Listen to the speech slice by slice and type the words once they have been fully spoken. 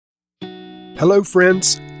Hello,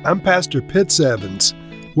 friends. I'm Pastor Pitts Evans.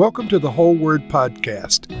 Welcome to the Whole Word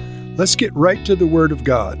Podcast. Let's get right to the Word of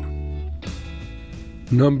God.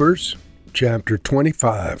 Numbers chapter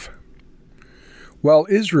 25. While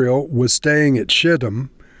Israel was staying at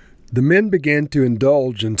Shittim, the men began to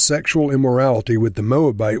indulge in sexual immorality with the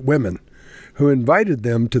Moabite women, who invited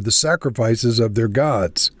them to the sacrifices of their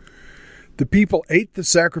gods. The people ate the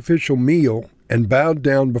sacrificial meal and bowed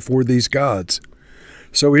down before these gods.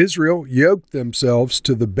 So Israel yoked themselves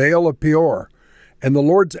to the Baal of Peor, and the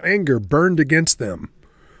Lord's anger burned against them.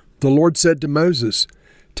 The Lord said to Moses,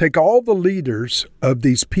 "Take all the leaders of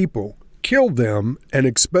these people, kill them, and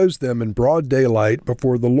expose them in broad daylight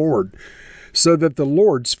before the Lord, so that the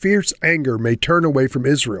Lord's fierce anger may turn away from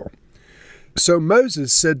Israel." So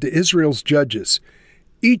Moses said to Israel's judges,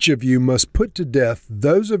 "Each of you must put to death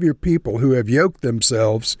those of your people who have yoked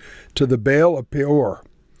themselves to the Baal of Peor."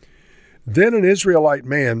 Then an Israelite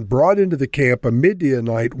man brought into the camp a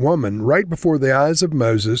Midianite woman right before the eyes of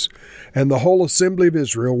Moses and the whole assembly of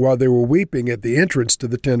Israel while they were weeping at the entrance to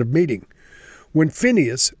the tent of meeting. When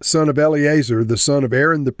Phinehas, son of Eleazar, the son of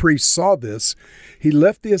Aaron the priest, saw this, he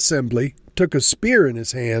left the assembly, took a spear in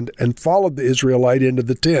his hand, and followed the Israelite into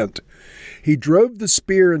the tent. He drove the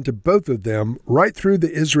spear into both of them, right through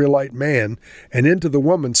the Israelite man and into the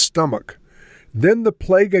woman's stomach. Then the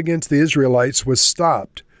plague against the Israelites was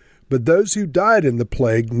stopped, but those who died in the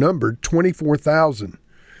plague numbered 24,000.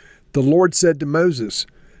 The Lord said to Moses,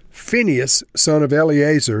 "Phinehas, son of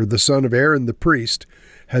Eleazar, the son of Aaron the priest,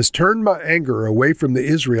 has turned my anger away from the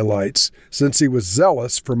Israelites, since he was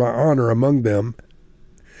zealous for my honor among them.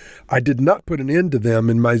 I did not put an end to them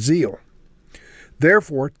in my zeal.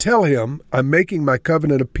 Therefore tell him I'm making my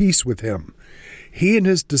covenant of peace with him. He and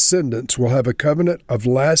his descendants will have a covenant of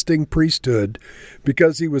lasting priesthood,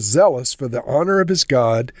 because he was zealous for the honor of his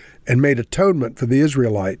God and made atonement for the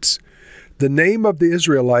Israelites. The name of the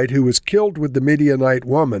Israelite who was killed with the Midianite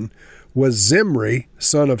woman was Zimri,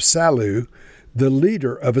 son of Salu, the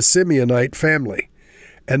leader of a Simeonite family.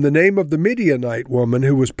 And the name of the Midianite woman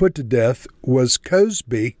who was put to death was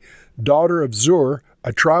Cosbi, daughter of Zur,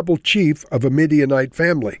 a tribal chief of a Midianite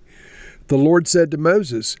family. The Lord said to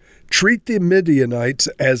Moses, "Treat the Midianites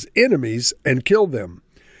as enemies and kill them.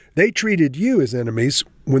 They treated you as enemies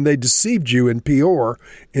when they deceived you in Peor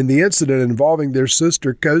in the incident involving their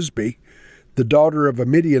sister Cosbi, the daughter of a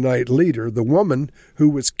Midianite leader, the woman who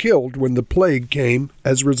was killed when the plague came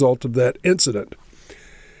as a result of that incident."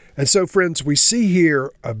 And so, friends, we see here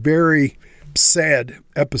a very sad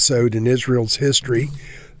episode in Israel's history.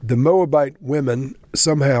 The Moabite women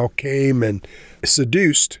somehow came and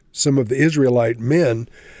seduced some of the Israelite men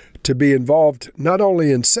to be involved not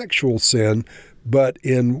only in sexual sin, but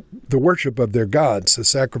in the worship of their gods, the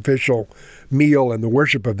sacrificial meal and the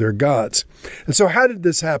worship of their gods. And so how did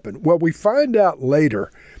this happen? Well, we find out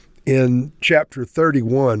later in chapter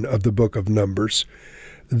 31 of the book of Numbers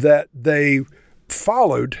that they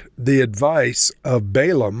followed the advice of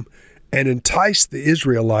Balaam and enticed the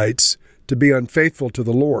Israelites to be unfaithful to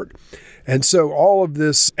the Lord. And so all of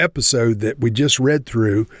this episode that we just read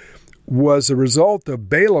through was a result of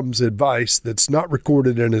Balaam's advice that's not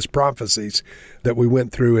recorded in his prophecies that we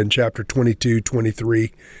went through in chapter 22,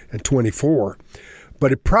 23, and 24.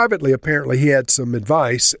 But privately, apparently, he had some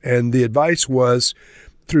advice, and the advice was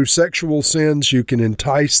through sexual sins, you can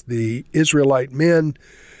entice the Israelite men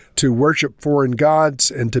to worship foreign gods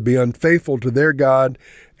and to be unfaithful to their God,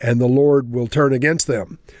 and the Lord will turn against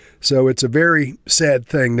them. So it's a very sad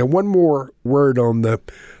thing. Now, one more word on the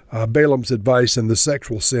Balaam's advice and the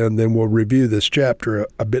sexual sin, then we'll review this chapter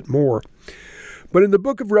a bit more. But in the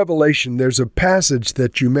book of Revelation, there's a passage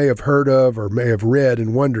that you may have heard of or may have read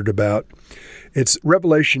and wondered about. It's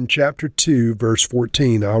Revelation chapter 2, verse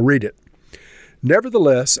 14. I'll read it.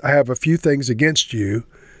 "Nevertheless, I have a few things against you.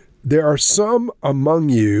 There are some among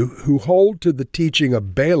you who hold to the teaching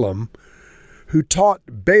of Balaam, who taught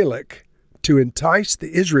Balak to entice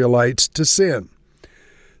the Israelites to sin.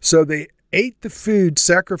 So they ate the food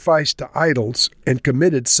sacrificed to idols and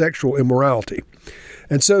committed sexual immorality."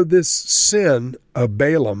 And so this sin of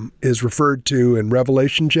Balaam is referred to in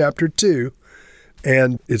Revelation chapter 2,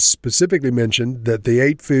 and it's specifically mentioned that they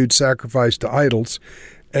ate food sacrificed to idols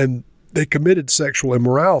and they committed sexual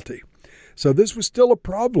immorality. So this was still a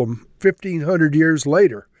problem 1,500 years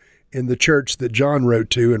later in the church that John wrote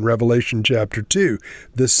to in Revelation chapter 2.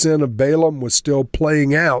 The sin of Balaam was still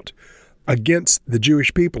playing out against the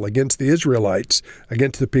Jewish people, against the Israelites,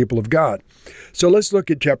 against the people of God. So let's look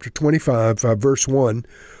at chapter 25, verse 1.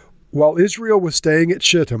 "While Israel was staying at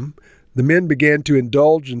Shittim, the men began to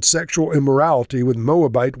indulge in sexual immorality with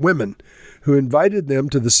Moabite women, who invited them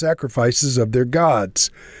to the sacrifices of their gods.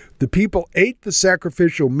 The people ate the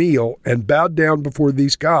sacrificial meal and bowed down before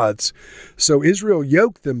these gods. So Israel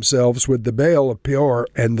yoked themselves with the Baal of Peor,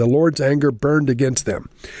 and the Lord's anger burned against them.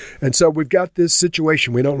 And so we've got this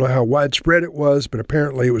situation. We don't know how widespread it was, but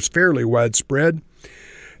apparently it was fairly widespread.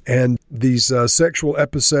 And these sexual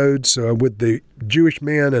episodes with the Jewish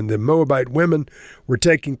men and the Moabite women were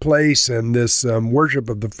taking place, and this worship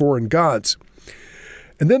of the foreign gods.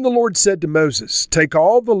 And then the Lord said to Moses, "Take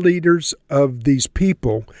all the leaders of these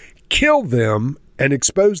people, kill them, and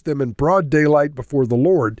expose them in broad daylight before the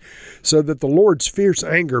Lord, so that the Lord's fierce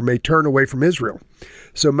anger may turn away from Israel."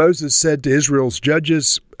 So Moses said to Israel's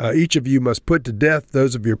judges, "Each of you must put to death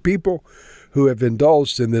those of your people who have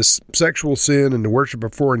indulged in this sexual sin and the worship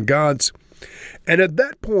of foreign gods." And at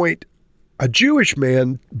that point, a Jewish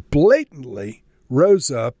man blatantly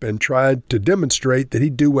rose up and tried to demonstrate that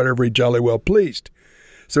he'd do whatever he jolly well pleased.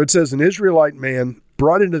 So it says, an Israelite man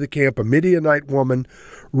brought into the camp a Midianite woman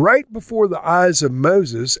right before the eyes of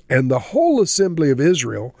Moses and the whole assembly of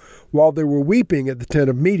Israel while they were weeping at the tent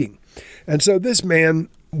of meeting. And so this man,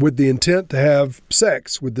 with the intent to have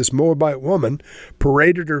sex with this Moabite woman,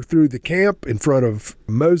 paraded her through the camp in front of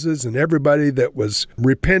Moses and everybody that was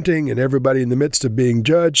repenting and everybody in the midst of being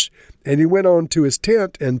judged. And he went on to his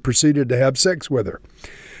tent and proceeded to have sex with her.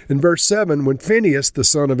 In verse 7, when Phinehas, the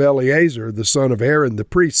son of Eleazar, the son of Aaron, the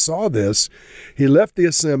priest, saw this, he left the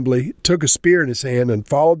assembly, took a spear in his hand, and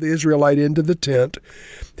followed the Israelite into the tent.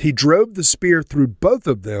 He drove the spear through both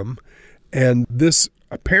of them, and this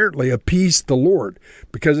apparently appeased the Lord,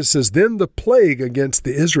 because it says, then the plague against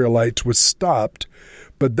the Israelites was stopped,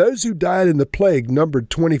 but those who died in the plague numbered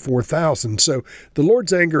 24,000. So the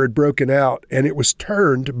Lord's anger had broken out, and it was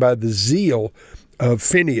turned by the zeal of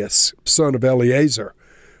Phinehas, son of Eleazar.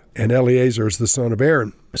 And Eleazar is the son of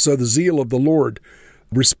Aaron. So the zeal of the Lord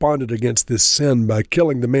responded against this sin by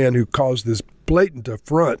killing the man who caused this blatant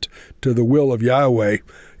affront to the will of Yahweh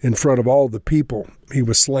in front of all the people. He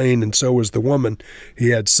was slain, and so was the woman he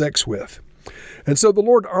had sex with. And so the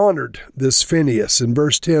Lord honored this Phinehas. In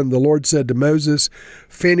verse 10, the Lord said to Moses,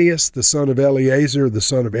 "Phinehas, the son of Eleazar, the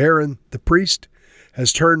son of Aaron, the priest,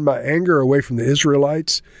 has turned my anger away from the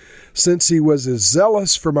Israelites. Since he was as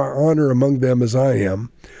zealous for my honor among them as I am,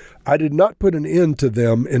 I did not put an end to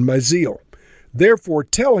them in my zeal. Therefore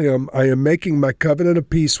tell him I am making my covenant of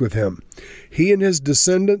peace with him. He and his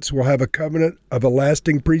descendants will have a covenant of a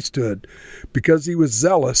lasting priesthood, because he was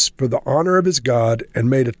zealous for the honor of his God and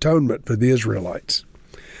made atonement for the Israelites."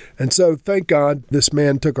 And so, thank God, this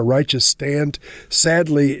man took a righteous stand.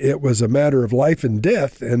 Sadly, it was a matter of life and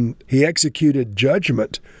death, and he executed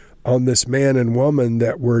judgment on this man and woman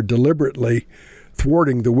that were deliberately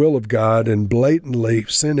thwarting the will of God and blatantly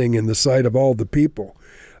sinning in the sight of all the people.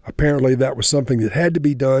 Apparently, that was something that had to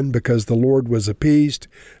be done because the Lord was appeased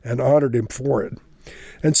and honored him for it.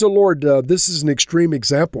 And so, Lord, this is an extreme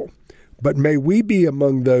example, but may we be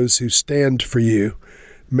among those who stand for you.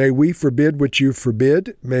 May we forbid what you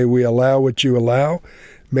forbid. May we allow what you allow.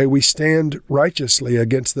 May we stand righteously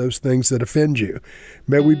against those things that offend you.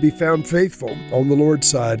 May we be found faithful on the Lord's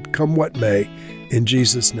side, come what may. In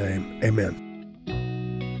Jesus' name, amen.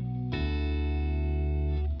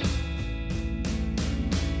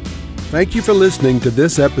 Thank you for listening to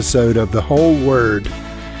this episode of The Whole Word.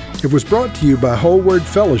 It was brought to you by Whole Word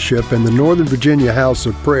Fellowship and the Northern Virginia House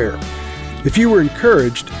of Prayer. If you were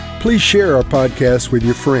encouraged, please share our podcast with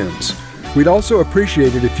your friends. We'd also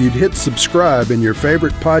appreciate it if you'd hit subscribe in your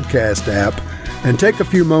favorite podcast app and take a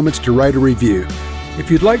few moments to write a review. If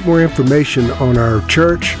you'd like more information on our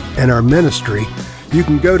church and our ministry, you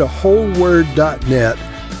can go to wholeword.net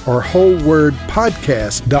or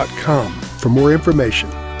wholewordpodcast.com for more information.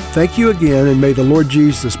 Thank you again, and may the Lord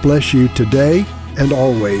Jesus bless you today and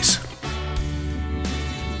always.